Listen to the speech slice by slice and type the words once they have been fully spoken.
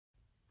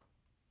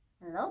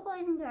Hello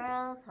boys and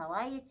girls, how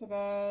are you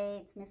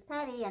today? It's Miss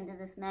Patty under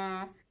this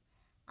mask.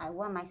 I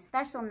wore my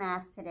special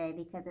mask today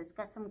because it's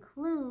got some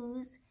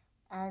clues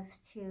as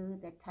to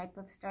the type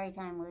of story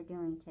time we're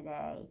doing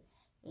today.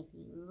 If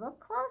you look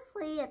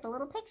closely at the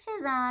little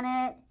pictures on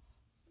it,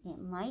 it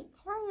might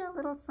tell you a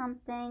little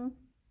something.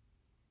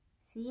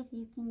 See if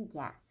you can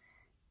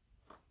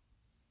guess.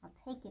 I'll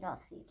take it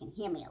off so you can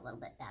hear me a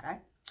little bit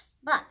better.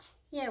 But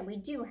here we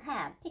do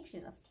have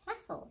pictures of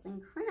castles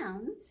and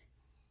crowns.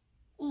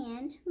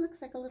 And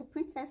looks like a little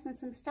princess and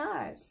some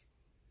stars,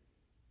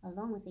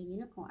 along with a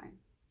unicorn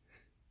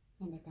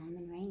and a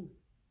diamond ring.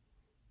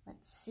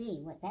 Let's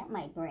see what that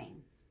might bring.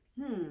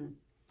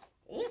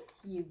 If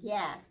you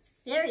guessed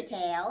fairy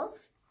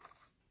tales,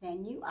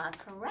 then you are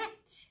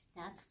correct.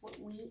 That's what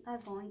we are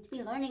going to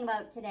be learning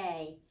about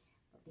today.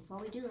 But before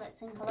we do, let's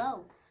sing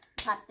hello.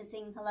 We clap and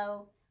sing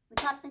hello. We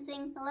clap and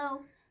sing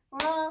hello.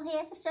 We're all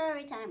here for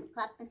story time. We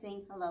clap and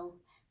sing hello.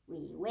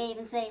 We wave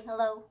and say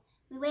hello.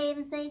 We wave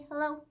and say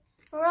hello.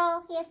 We're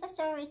all here for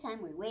story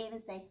time. We wave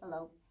and say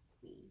hello.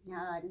 We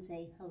nod and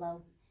say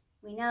hello.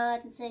 We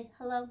nod and say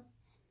hello.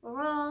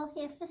 We're all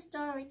here for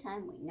story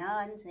time. We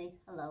nod and say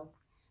hello.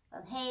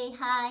 Well, hey,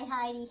 hi,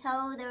 hidey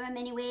ho. There are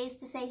many ways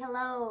to say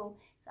hello.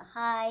 So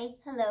hi,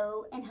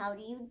 hello, and how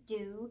do you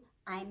do?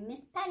 I'm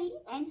Miss Patty,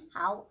 and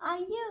how are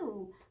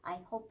you? I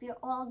hope you're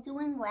all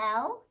doing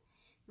well.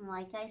 And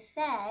like I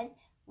said,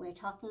 we're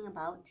talking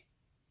about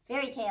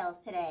fairy tales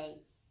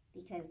today,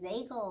 because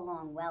they go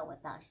along well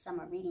with our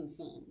summer reading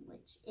theme,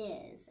 which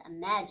is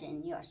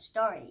Imagine Your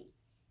Story.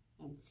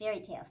 And fairy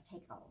tales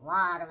take a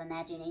lot of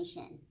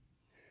imagination.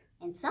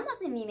 And some of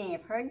them you may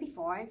have heard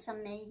before, and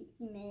some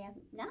you may have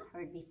not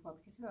heard before,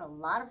 because there are a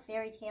lot of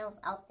fairy tales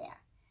out there.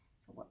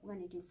 So what we're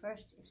going to do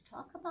first is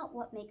talk about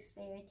what makes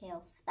fairy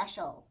tales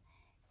special.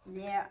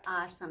 There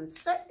are some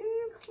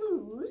certain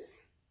clues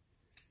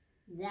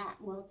that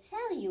will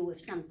tell you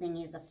if something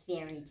is a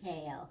fairy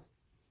tale.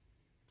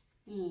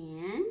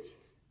 And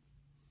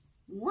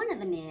one of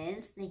them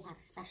is they have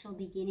special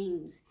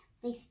beginnings.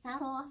 They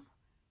start off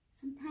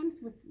sometimes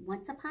with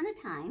once upon a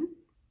time,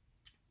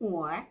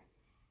 or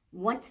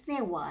once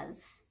there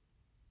was,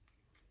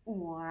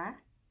 or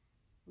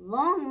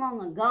long, long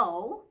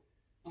ago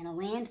in a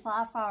land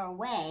far, far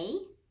away.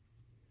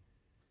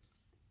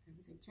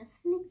 Those are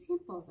just some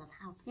examples of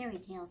how fairy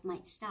tales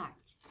might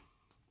start.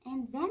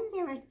 And then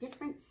there are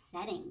different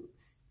settings.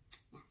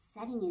 Now,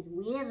 setting is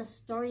where the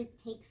story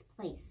takes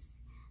place.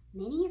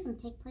 Many of them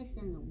take place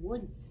in the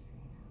woods,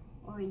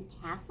 or in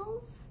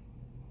castles,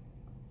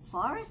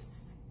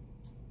 forests,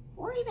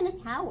 or even a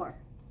tower.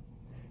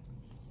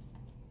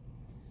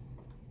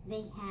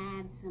 They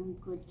have some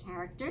good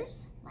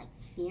characters like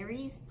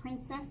fairies,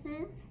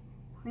 princesses,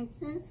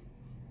 princes,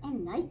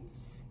 and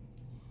knights.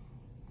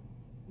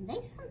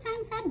 They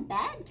sometimes have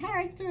bad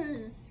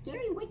characters,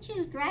 scary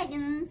witches,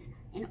 dragons,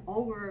 and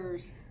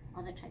ogres,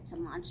 other types of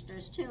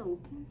monsters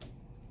too.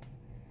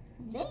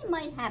 They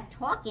might have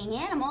talking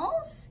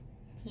animals,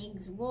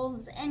 pigs,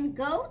 wolves, and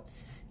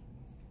goats.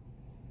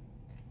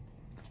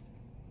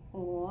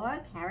 Or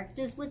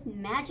characters with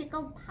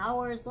magical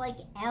powers like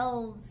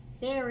elves,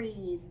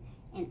 fairies,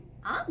 and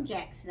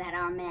objects that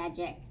are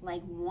magic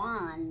like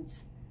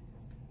wands.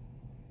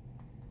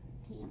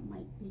 There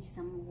might be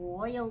some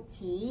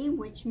royalty,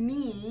 which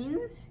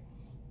means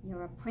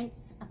you're a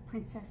prince, a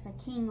princess,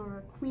 a king, or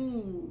a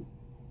queen.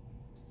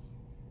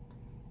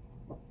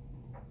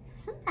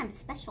 Sometimes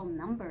special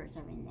numbers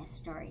are in their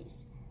stories,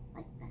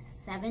 like the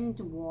 7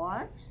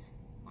 dwarves.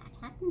 That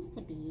happens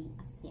to be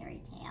a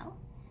fairy tale.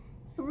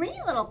 3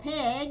 little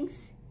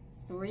pigs,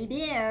 3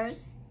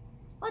 bears,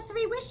 or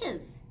 3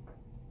 wishes.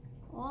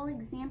 All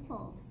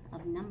examples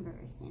of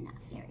numbers in our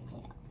fairy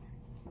tales.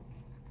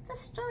 The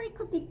story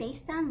could be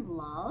based on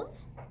love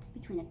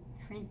between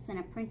a prince and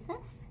a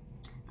princess,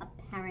 a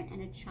parent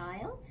and a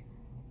child,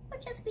 or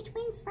just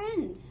between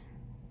friends.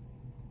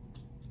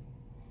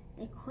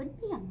 There could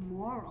be a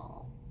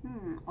moral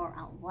or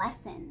a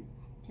lesson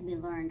to be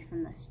learned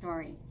from the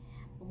story.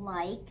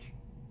 Like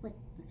with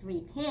the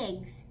 3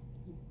 pigs,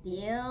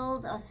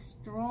 build a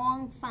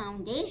strong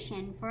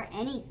foundation for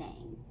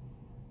anything.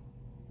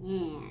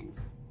 And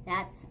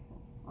that's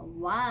a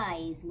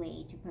wise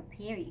way to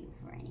prepare you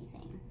for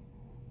anything.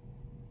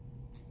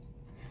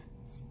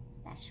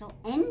 Special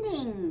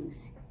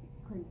endings.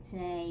 Could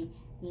say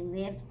they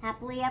lived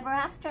happily ever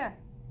after,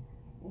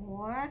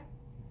 or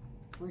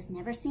was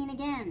never seen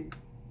again,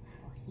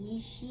 or he,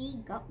 she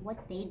got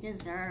what they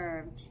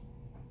deserved.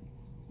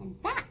 And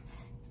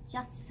that's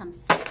just some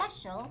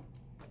special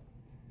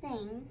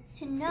things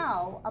to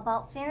know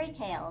about fairy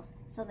tales.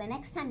 So the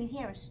next time you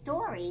hear a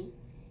story,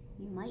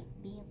 you might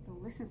be able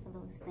to listen for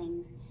those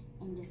things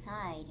and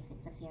decide if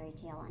it's a fairy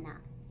tale or not.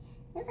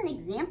 There's an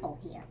example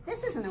here.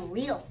 This isn't a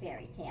real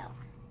fairy tale,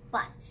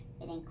 but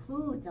it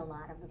includes a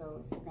lot of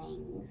those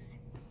things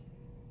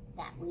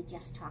that we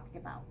just talked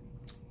about.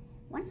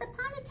 Once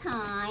upon a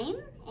time,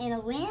 in a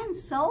land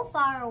so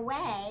far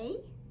away,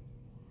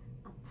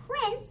 a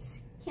prince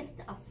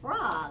kissed a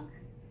frog.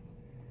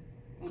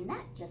 And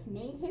that just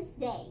made his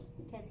day,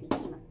 because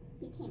he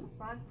became a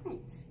frog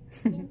prince.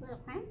 His little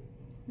friend.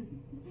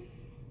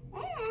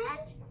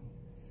 And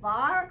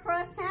far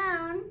across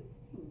town,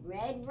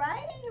 Red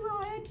Riding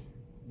Hood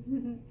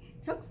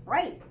took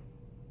fright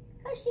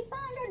because she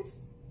found her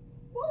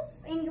wolf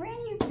in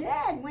Granny's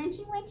bed when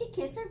she went to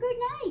kiss her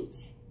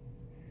goodnight.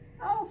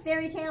 Oh,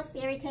 fairy tales,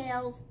 read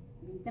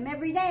them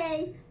every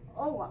day.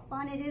 Oh, what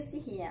fun it is to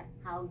hear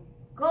how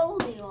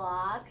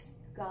Goldilocks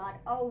got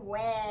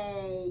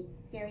away.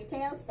 Fairy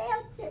tales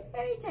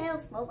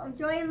full of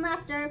joy and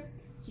laughter.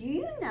 Do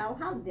you know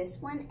how this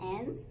one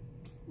ends?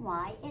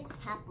 Why, it's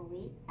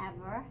happily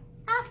ever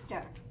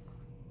after.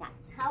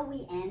 That's how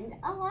we end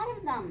a lot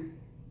of them.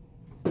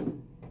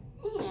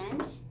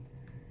 And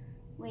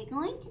we're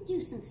going to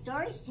do some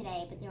stories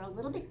today, but they're a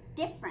little bit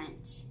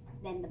different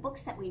than the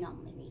books that we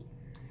normally read.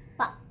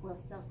 But we'll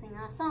still sing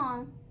our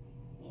song.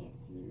 If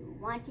you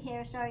want to hear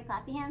a story,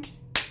 clap your hands.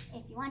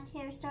 If you want to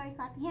hear a story,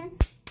 clap your hands.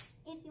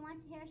 If you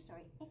want to hear a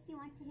story, if you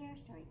want to hear a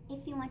story,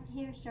 if you want to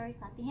hear a story,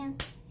 clap your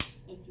hands.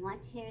 If you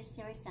want to hear a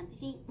story, stomp your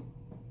feet.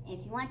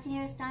 If you want to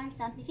hear a story,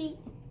 stomp your feet.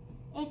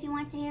 If you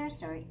want to hear a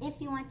story, if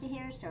you want to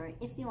hear a story,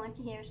 if you want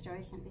to hear a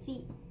story, stomp your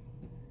feet. If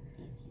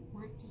you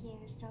want to hear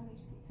a story,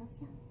 sit so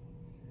still.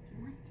 If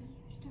you want to hear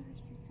a story,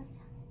 sit so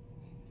still.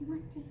 If you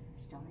want to hear a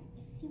story,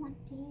 if you want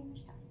to hear a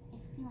story,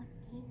 if you want to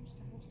hear a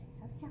story, sit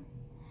so still.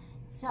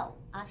 So,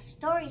 our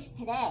stories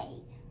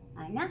today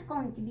are not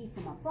going to be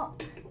from a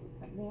book,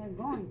 but they're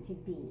going to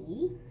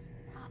be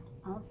part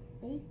of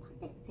a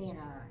puppet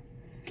theater.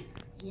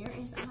 Here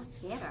is our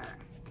theater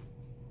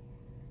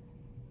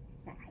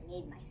that I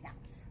made myself.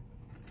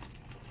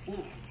 And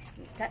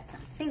we've got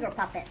some finger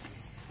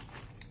puppets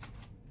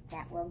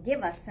that will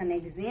give us some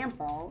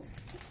examples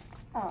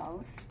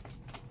of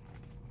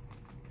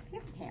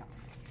fairy tales.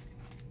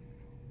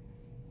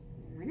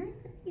 And when I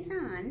put these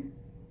on,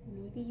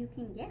 maybe you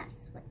can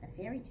guess what the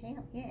fairy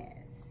tale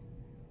is.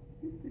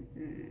 It's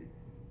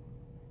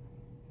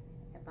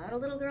about a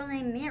little girl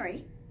named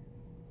Mary,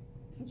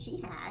 and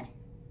she had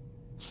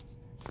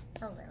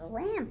a little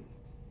lamb.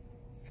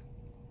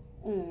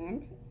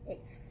 And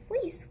its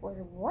fleece was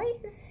white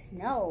as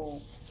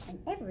snow, and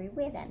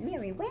everywhere that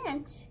Mary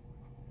went,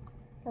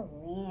 the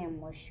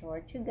lamb was sure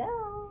to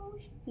go.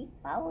 He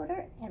followed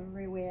her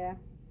everywhere,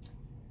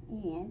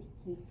 and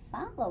he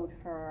followed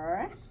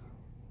her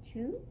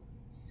to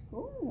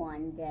school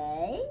one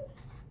day,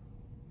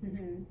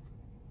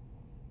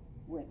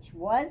 which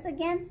was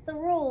against the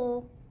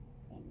rule.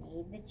 It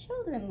made the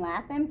children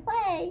laugh and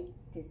play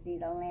to see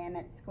the lamb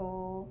at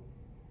school.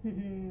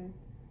 And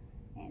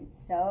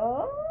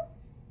so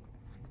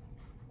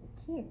the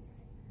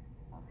kids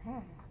will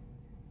have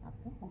a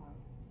ball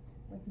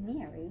with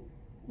Mary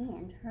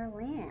and her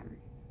lamb.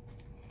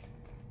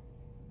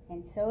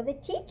 And so the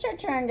teacher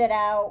turned it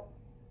out,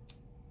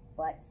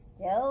 but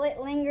still it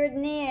lingered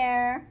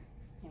near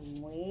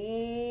and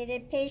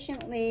waited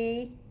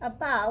patiently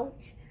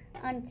about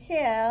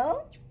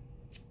until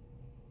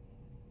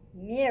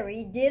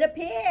Mary did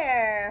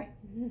appear.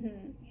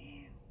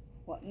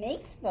 What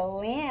makes the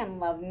lamb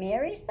love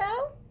Mary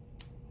so?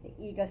 The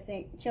eager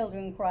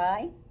children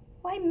cry.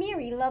 Why,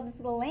 Mary loves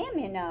the lamb,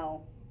 you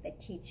know, the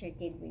teacher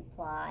did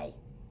reply.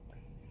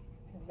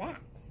 So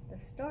that's the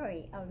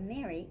story of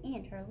Mary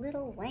and her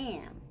little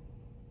lamb.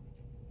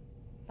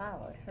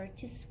 Followed her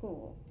to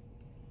school.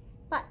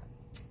 But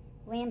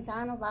lambs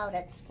aren't allowed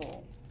at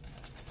school.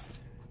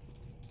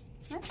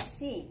 Let's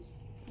see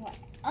what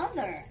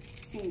other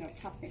finger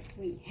puppets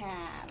we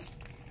have.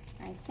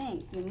 I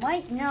think you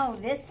might know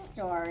this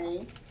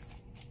story.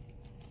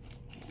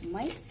 It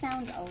might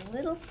sound a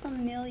little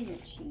familiar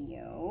to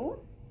you.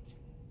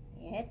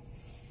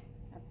 It's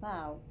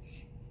about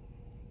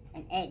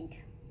an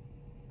egg.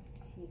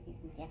 Let's see if you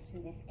can guess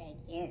who this egg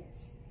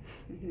is.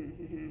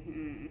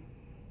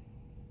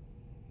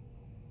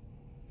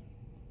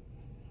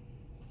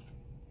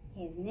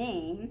 His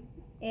name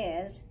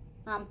is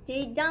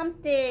Humpty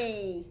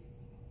Dumpty.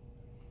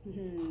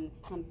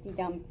 Humpty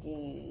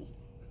Dumpty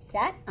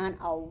sat on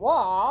a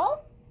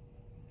wall.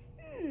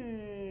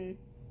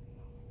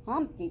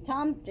 Humpty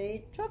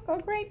Dumpty took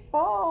a great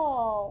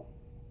fall.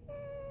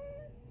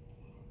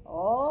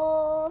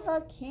 All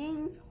the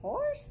king's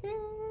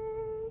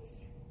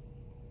horses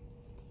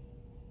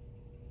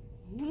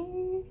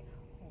and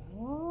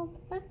all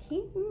the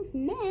king's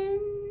men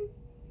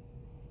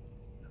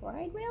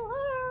tried real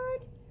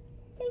hard.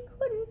 They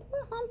couldn't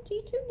put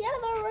Humpty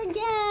together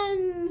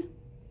again.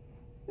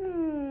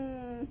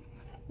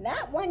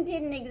 That one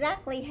didn't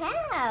exactly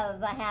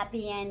have a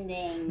happy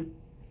ending.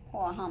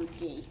 Poor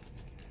Humpty.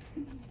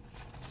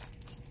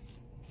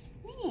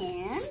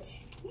 And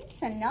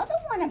here's another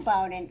one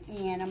about an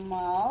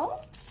animal,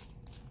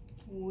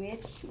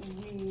 which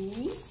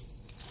we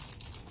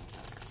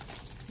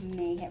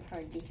may have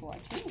heard before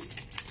too.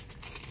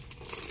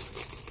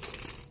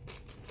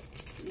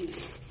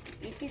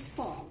 It is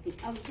called The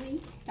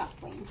Ugly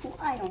Duckling, who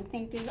I don't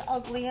think is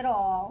ugly at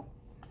all.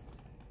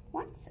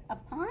 Once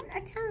upon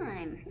a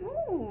time.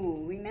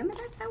 Ooh, remember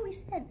that's how we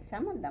said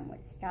some of them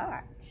would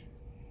start.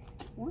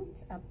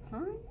 Once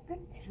upon a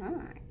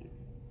time,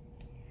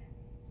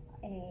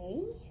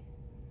 a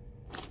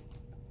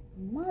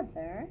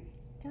mother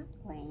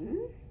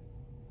duckling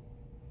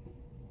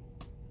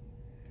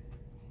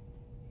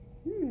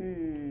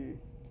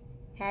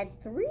had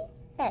 3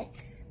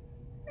 eggs.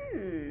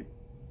 And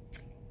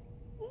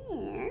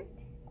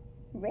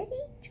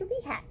ready to be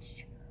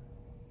hatched.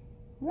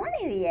 One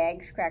of the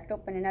eggs cracked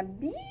open and a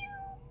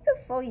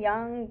beautiful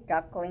young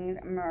duckling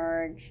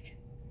emerged.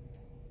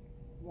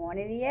 One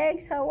of the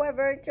eggs,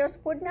 however,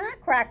 just would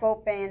not crack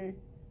open.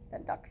 The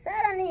duck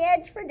sat on the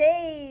edge for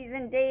days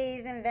and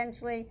days, and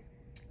eventually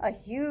a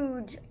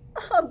huge,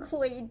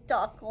 ugly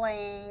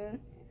duckling.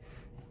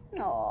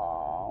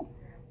 Oh,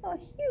 a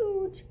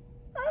huge,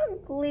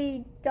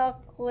 ugly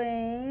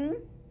duckling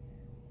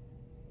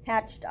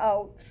hatched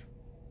out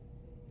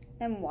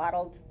and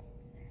waddled.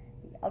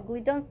 The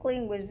ugly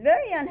duckling was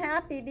very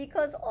unhappy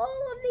because all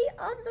of the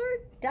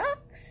other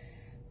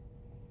ducks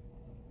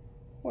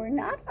were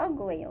not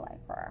ugly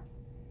like her.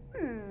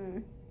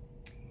 And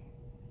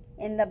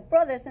the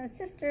brothers and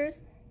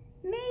sisters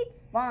made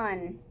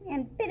fun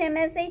and bit him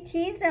as they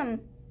teased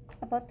him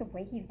about the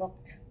way he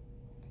looked.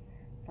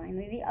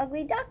 Finally, the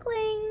ugly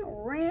duckling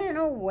ran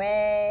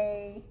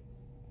away.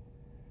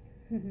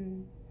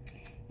 And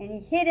he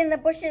hid in the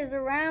bushes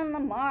around the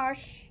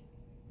marsh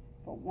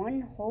for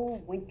one whole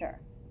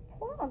winter.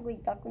 Poor ugly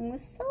duckling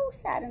was so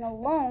sad and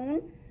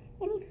alone,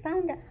 and he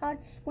found it hard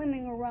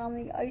swimming around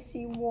the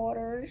icy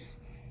waters.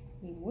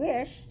 He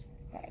wished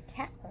that a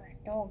cat or a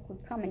dog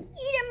would come and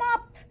eat him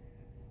up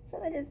so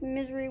that his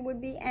misery would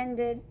be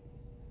ended.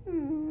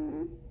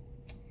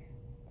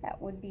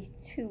 That would be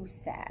too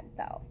sad,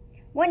 though.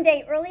 One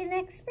day, early the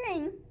next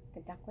spring,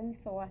 the duckling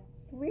saw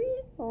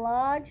 3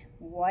 large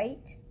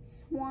white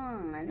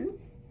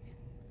swans,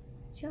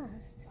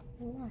 just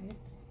like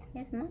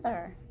his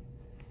mother.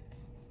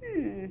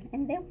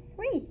 And there were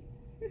 3.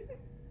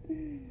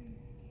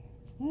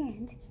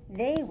 And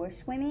they were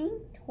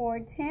swimming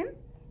towards him,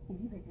 and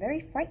he was very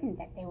frightened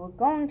that they were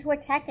going to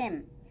attack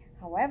him.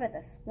 However,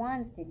 the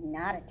swans did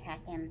not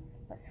attack him,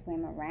 but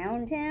swam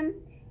around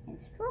him and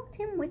stroked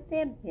him with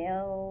their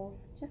bills,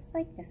 just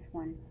like this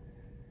one.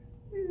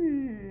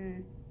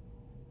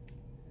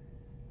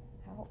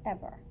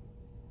 However,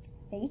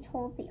 they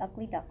told the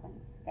ugly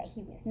duckling that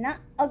he was not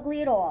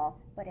ugly at all,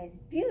 but as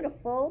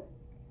beautiful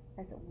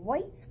as a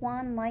white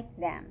swan like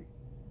them.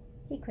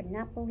 He could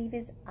not believe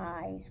his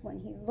eyes when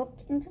he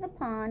looked into the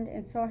pond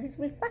and saw his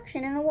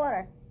reflection in the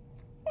water.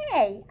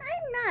 "Hey,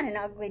 I'm not an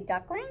ugly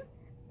duckling,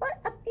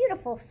 but a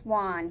beautiful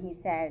swan," he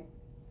said.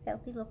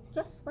 Felt he looked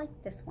just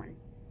like this one.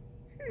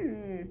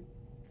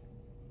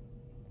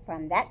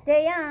 From that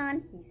day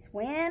on, he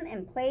swam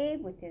and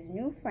played with his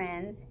new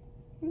friends,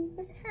 and he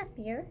was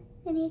happier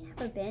than he'd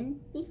ever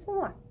been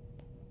before.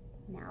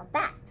 Now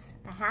that's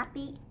a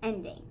happy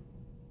ending.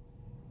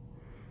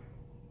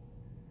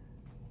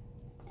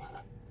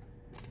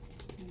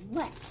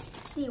 Let's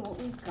see what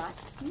we've got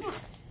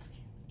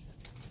next.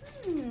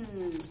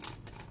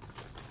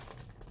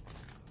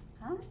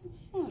 I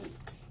think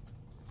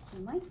you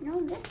might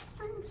know this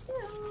one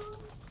too.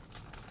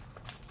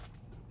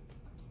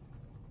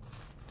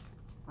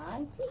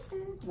 5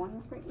 pieces,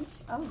 1 for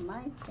each of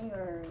my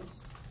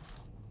fingers.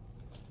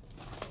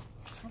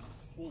 Let's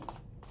see.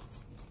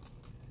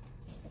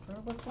 There's a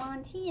girl with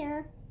blonde hair.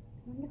 I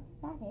wonder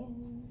what that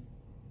is.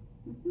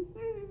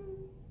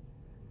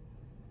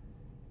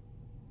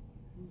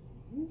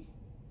 And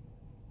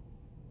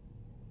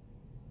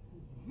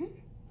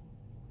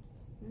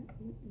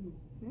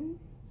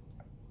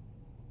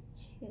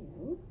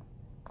 2,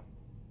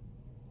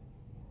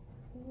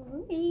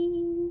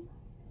 3.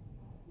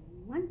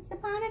 Once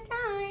upon a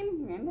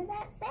time, remember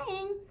that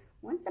saying?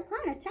 Once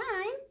upon a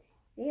time,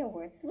 there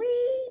were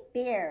 3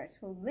 bears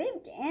who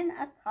lived in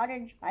a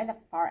cottage by the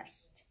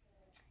forest.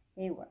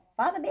 They were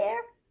Father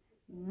Bear,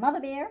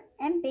 Mother Bear,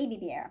 and Baby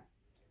Bear.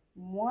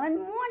 One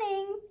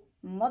morning,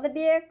 Mother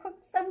Bear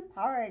cooked some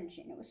porridge,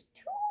 and it was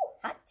too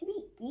hot to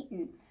be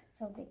eaten,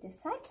 so they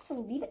decided to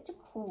leave it to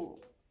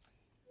cool.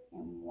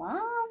 And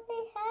while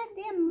they had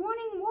their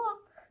morning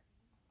walk,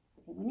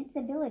 they went into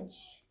the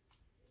village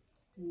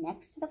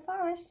next to the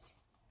forest,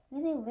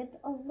 where there lived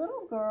a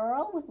little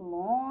girl with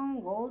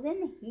long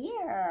golden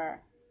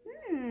hair.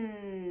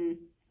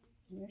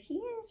 Here she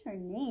is, her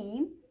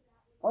name,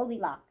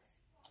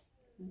 Goldilocks.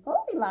 When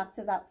Goldilocks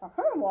was out for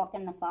her walk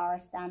in the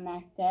forest on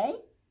that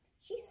day,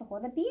 she saw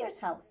the bear's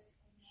house.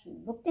 She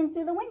looked in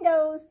through the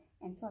windows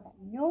and saw that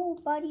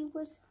nobody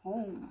was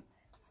home.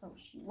 So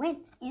she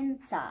went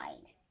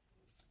inside.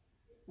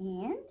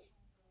 And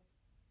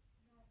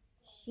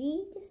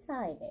she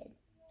decided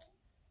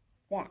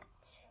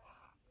that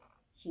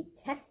she'd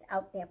test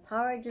out their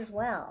porridge as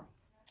well.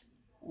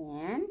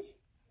 And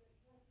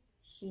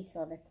she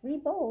saw the 3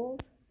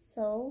 bowls,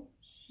 so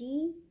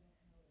she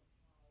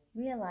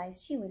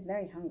realized she was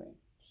very hungry.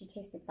 She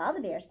tasted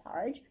Father Bear's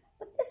porridge,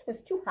 but this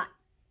was too hot.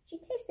 She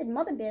tasted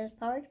Mother Bear's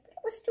porridge, but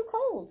it was too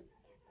cold.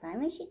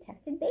 Finally, she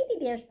tested Baby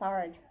Bear's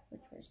porridge,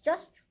 which was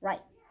just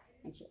right,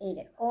 and she ate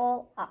it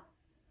all up.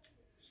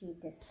 She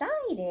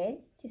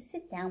decided to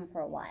sit down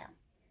for a while.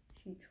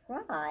 She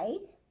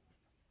tried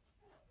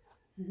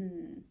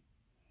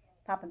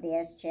Papa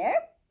Bear's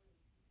chair,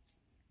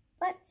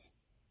 but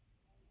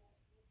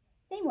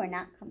they were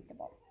not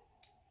comfortable.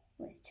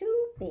 It was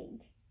too big.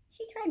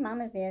 She tried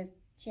Mama Bear's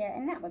chair,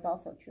 and that was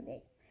also too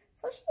big.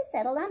 So she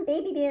settled on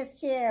Baby Bear's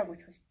chair,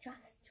 which was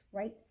just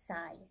right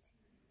size.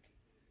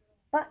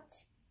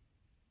 But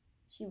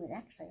she was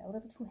actually a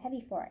little too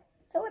heavy for it,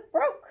 so it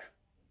broke.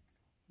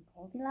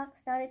 Goldilocks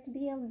started to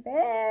be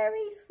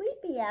very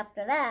sleepy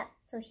after that,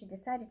 so she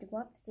decided to go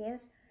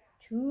upstairs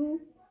to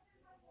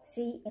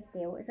see if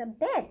there was a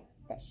bed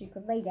that she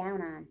could lay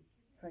down on.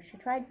 First she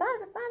tried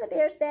Father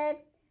Bear's bed,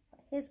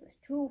 but his was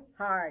too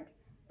hard.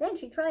 Then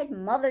she tried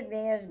Mother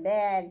Bear's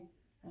bed,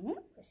 and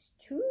it was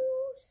too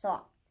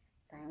soft.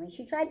 Finally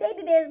she tried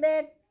Baby Bear's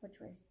bed, which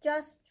was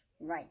just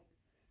right,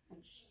 and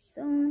she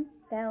soon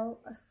fell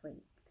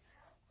asleep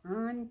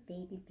on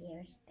Baby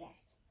Bear's bed.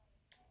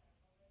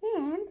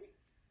 And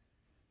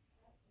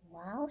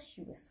while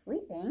she was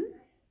sleeping,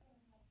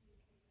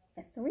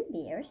 the three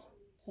bears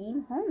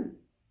came home.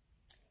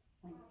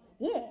 When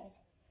they did,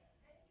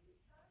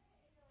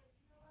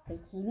 they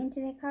came into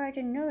their cottage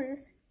and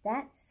noticed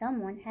that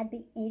someone had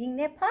been eating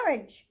their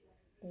porridge.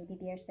 Baby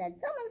Bear said,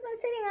 "Someone's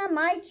been sitting on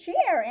my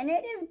chair and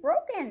it is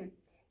broken."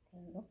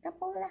 They looked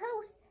up over the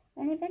house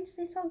and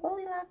eventually saw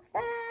Goldilocks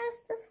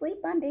fast asleep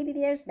on Baby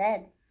Bear's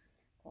bed.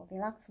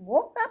 Goldilocks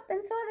woke up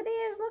and saw the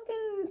bears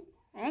looking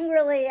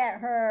angrily at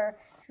her.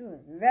 She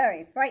was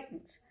very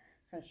frightened,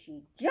 so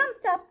she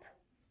jumped up,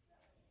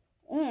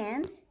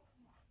 and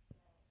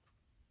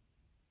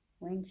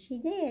when she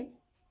did,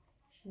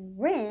 she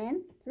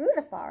ran through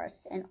the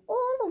forest and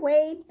all the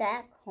way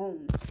back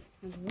home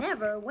and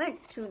never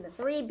went to the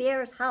three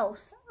bears'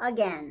 house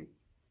again.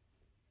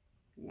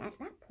 And at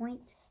that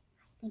point,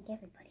 I think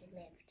everybody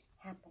lived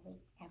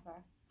happily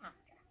ever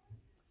after.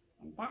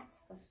 And that's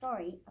the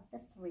story of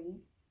the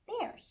three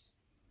bears.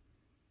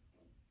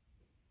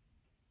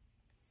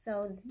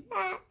 So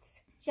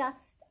that's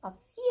just a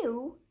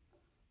few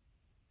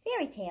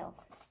fairy tales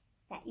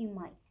that you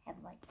might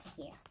have liked to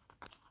hear.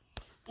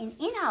 And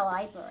in our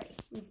library,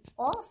 we've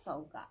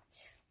also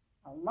got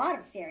a lot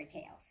of fairy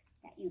tales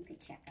that you could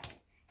check out.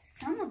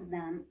 Some of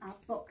them are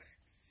books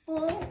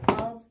full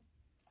of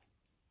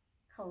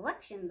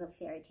collections of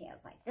fairy tales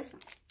like this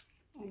one.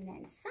 And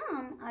then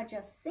some are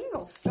just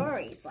single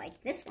stories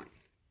like this one.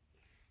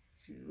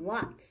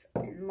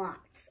 And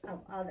lots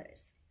of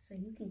others. So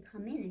you can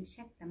come in and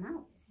check them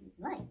out if you'd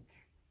like.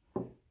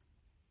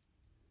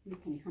 You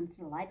can come to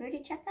the library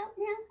to check out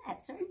now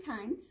at certain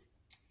times.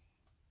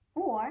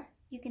 Or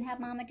you can have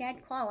Mom or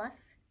Dad call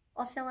us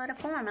or fill out a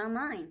form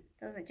online.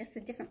 Those are just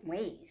the different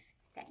ways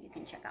that you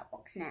can check out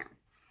books now.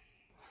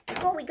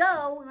 Before we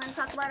go, we want to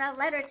talk about our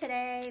letter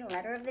today. The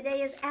letter of the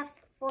day is F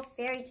for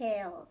fairy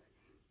tales.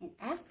 And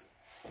F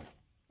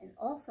is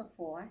also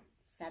for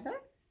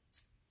feather,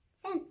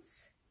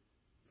 fence,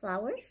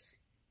 flowers,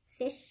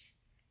 fish,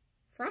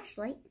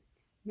 flashlight.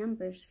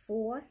 Numbers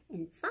 4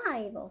 and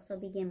 5 also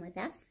begin with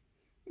F,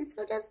 and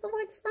so does the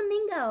word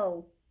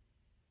flamingo.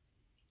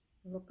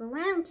 Look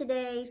around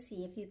today,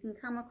 see if you can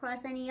come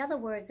across any other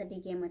words that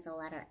begin with the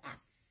letter F.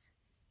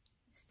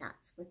 It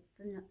starts with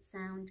the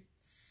sound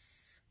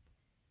F.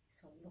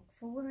 So look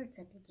for words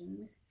that begin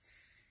with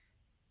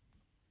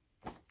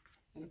F.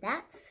 And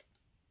that's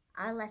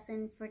our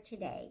lesson for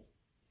today.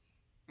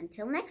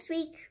 Until next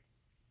week,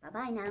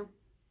 bye-bye now.